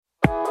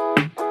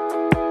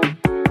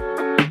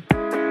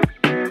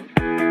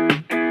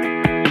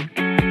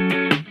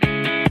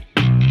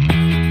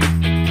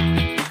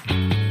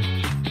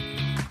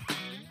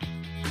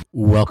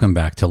welcome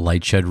back to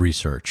Lightshed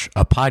Research,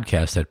 a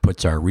podcast that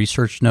puts our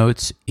research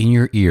notes in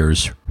your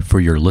ears for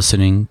your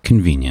listening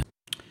convenience.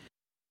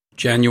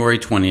 January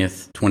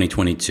 20th,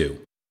 2022.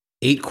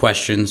 8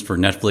 questions for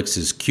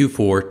Netflix's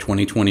Q4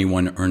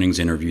 2021 earnings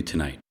interview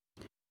tonight.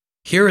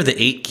 Here are the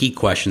 8 key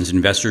questions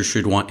investors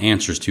should want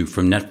answers to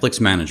from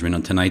Netflix management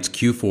on tonight's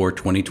Q4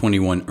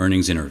 2021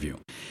 earnings interview.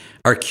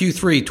 Our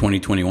Q3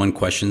 2021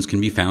 questions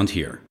can be found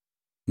here.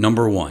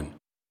 Number 1.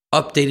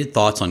 Updated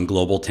thoughts on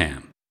global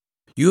TAM.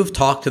 You have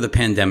talked to the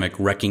pandemic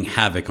wreaking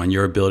havoc on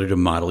your ability to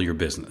model your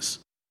business.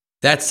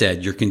 That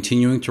said, you're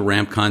continuing to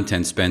ramp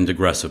content spend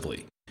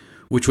aggressively,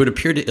 which would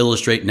appear to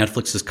illustrate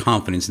Netflix's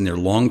confidence in their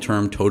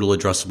long-term total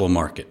addressable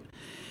market.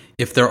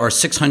 If there are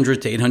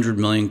 600 to 800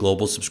 million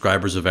global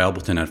subscribers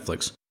available to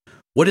Netflix,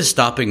 what is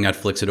stopping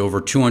Netflix at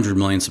over 200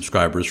 million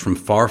subscribers from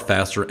far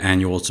faster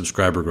annual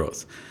subscriber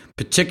growth,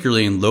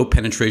 particularly in low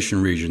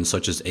penetration regions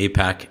such as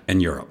APAC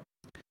and Europe?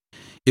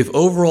 If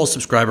overall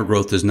subscriber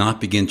growth does not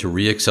begin to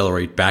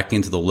re-accelerate back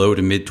into the low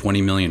to mid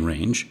 20 million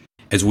range,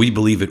 as we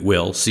believe it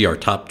will, see our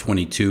top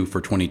 22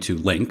 for 22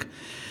 link,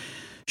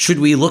 should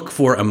we look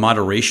for a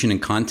moderation in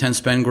content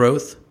spend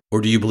growth,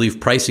 or do you believe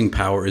pricing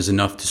power is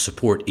enough to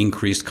support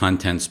increased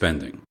content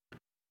spending?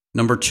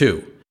 Number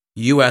 2,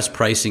 U.S.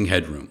 pricing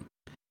headroom.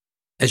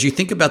 As you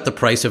think about the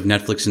price of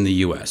Netflix in the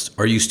U.S.,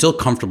 are you still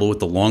comfortable with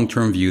the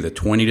long-term view that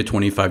 $20 to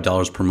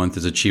 $25 per month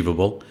is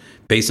achievable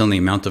based on the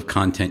amount of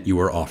content you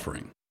are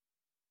offering?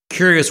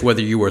 Curious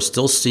whether you are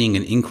still seeing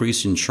an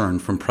increase in churn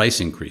from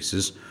price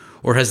increases,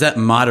 or has that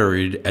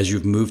moderated as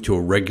you've moved to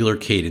a regular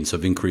cadence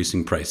of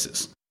increasing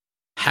prices?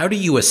 How do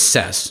you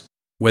assess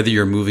whether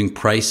you're moving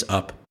price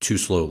up too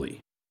slowly?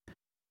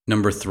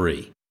 Number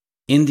 3,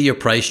 India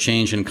price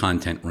change and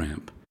content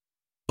ramp.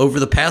 Over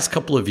the past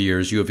couple of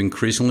years, you have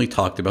increasingly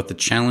talked about the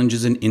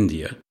challenges in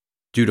India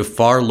due to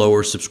far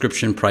lower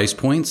subscription price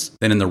points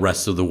than in the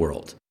rest of the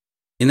world.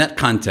 In that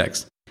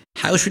context,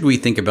 how should we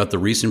think about the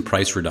recent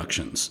price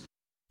reductions?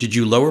 Did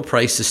you lower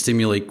price to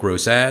stimulate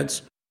gross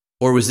ads,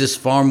 or was this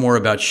far more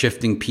about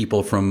shifting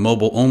people from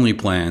mobile-only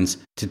plans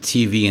to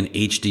TV and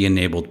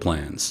HD-enabled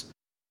plans?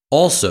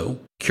 Also,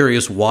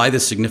 curious why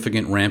the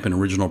significant ramp in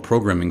original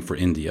programming for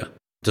India,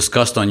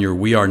 discussed on your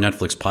We Are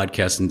Netflix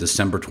podcast in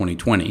December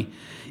 2020,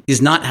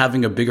 is not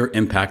having a bigger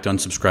impact on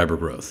subscriber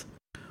growth.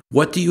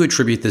 What do you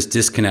attribute this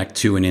disconnect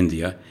to in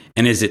India,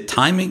 and is it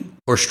timing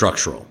or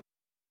structural?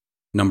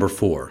 Number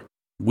 4,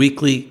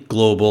 weekly,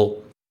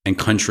 global, and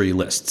country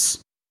lists.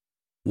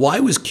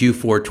 Why was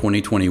Q4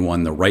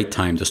 2021 the right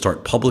time to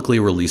start publicly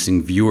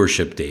releasing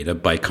viewership data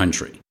by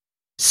country?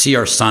 See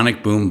our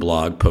Sonic Boom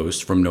blog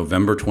post from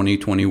November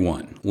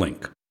 2021,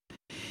 link.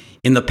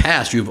 In the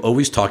past, you've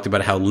always talked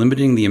about how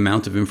limiting the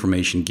amount of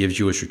information gives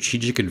you a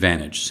strategic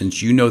advantage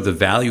since you know the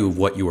value of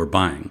what you are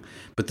buying,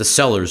 but the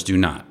sellers do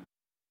not.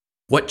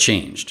 What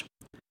changed?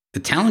 The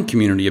talent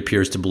community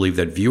appears to believe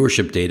that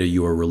viewership data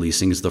you are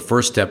releasing is the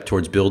first step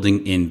towards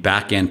building in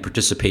back-end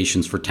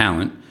participations for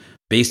talent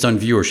based on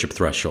viewership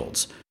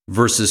thresholds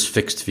versus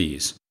fixed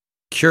fees.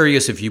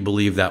 Curious if you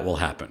believe that will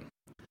happen.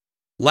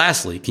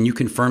 Lastly, can you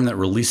confirm that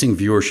releasing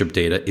viewership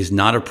data is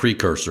not a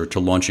precursor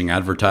to launching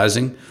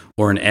advertising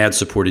or an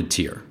ad-supported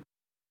tier?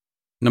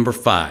 Number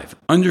 5,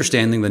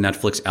 understanding the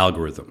Netflix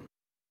algorithm.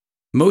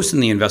 Most in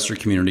the investor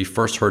community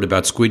first heard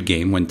about Squid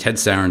Game when Ted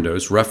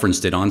Sarandos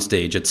referenced it on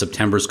stage at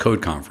September's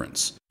Code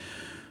Conference.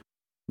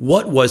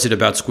 What was it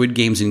about Squid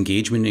Game's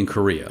engagement in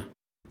Korea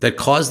that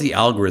caused the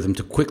algorithm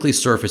to quickly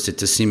surface it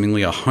to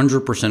seemingly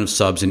 100% of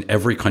subs in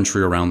every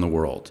country around the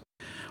world?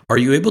 Are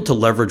you able to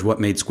leverage what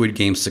made Squid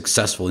Game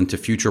successful into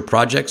future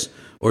projects,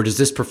 or does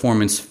this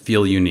performance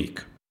feel unique?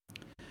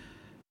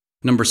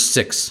 Number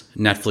 6,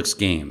 Netflix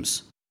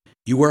games.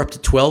 You were up to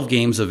 12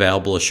 games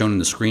available as shown in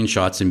the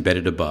screenshots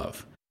embedded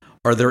above.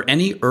 Are there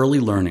any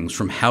early learnings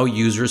from how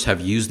users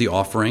have used the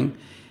offering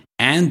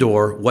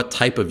and/or what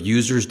type of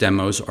users'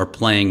 demos are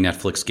playing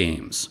Netflix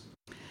games?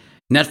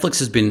 Netflix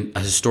has been a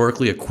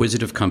historically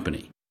acquisitive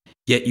company,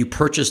 yet you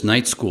purchased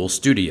Night School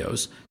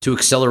Studios to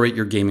accelerate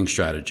your gaming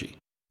strategy.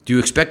 Do you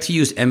expect to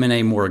use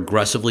M&A more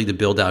aggressively to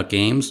build out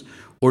games,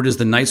 or does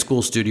the Night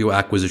School Studio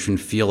acquisition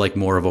feel like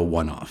more of a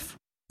one-off?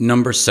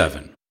 Number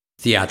 7,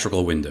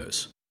 theatrical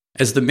windows.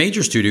 As the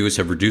major studios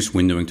have reduced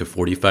windowing to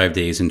 45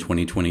 days in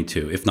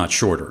 2022, if not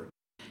shorter,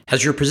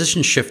 has your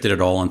position shifted at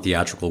all on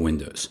theatrical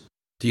windows?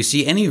 Do you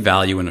see any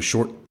value in a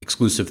short,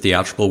 exclusive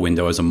theatrical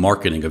window as a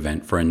marketing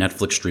event for a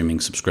Netflix streaming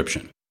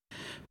subscription?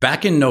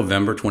 Back in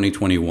November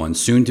 2021,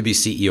 soon-to-be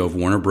CEO of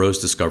Warner Bros.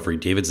 Discovery,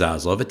 David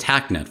Zaslav,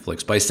 attacked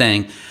Netflix by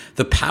saying,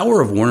 "The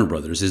power of Warner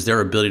Bros. Is their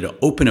ability to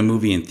open a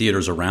movie in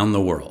theaters around the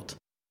world."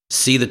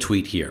 See the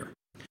tweet here.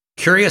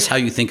 Curious how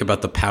you think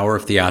about the power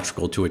of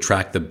theatrical to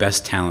attract the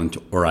best talent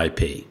or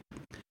IP.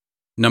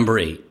 Number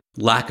 8,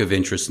 lack of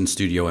interest in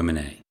studio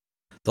M&A.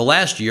 The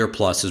last year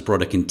plus has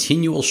brought a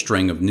continual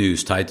string of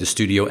news tied to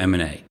studio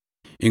M&A,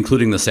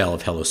 including the sale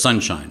of Hello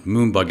Sunshine,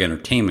 Moonbug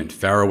Entertainment,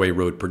 Faraway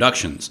Road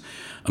Productions,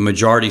 a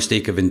majority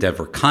stake of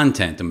Endeavor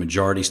Content, a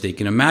majority stake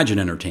in Imagine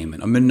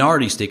Entertainment, a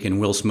minority stake in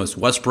Will Smith's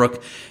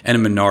Westbrook, and a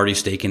minority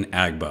stake in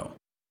Agbo.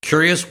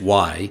 Curious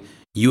why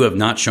You have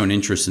not shown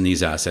interest in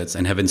these assets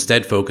and have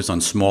instead focused on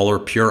smaller,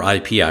 pure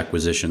IP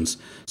acquisitions,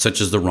 such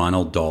as the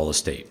Ronald Dahl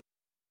estate.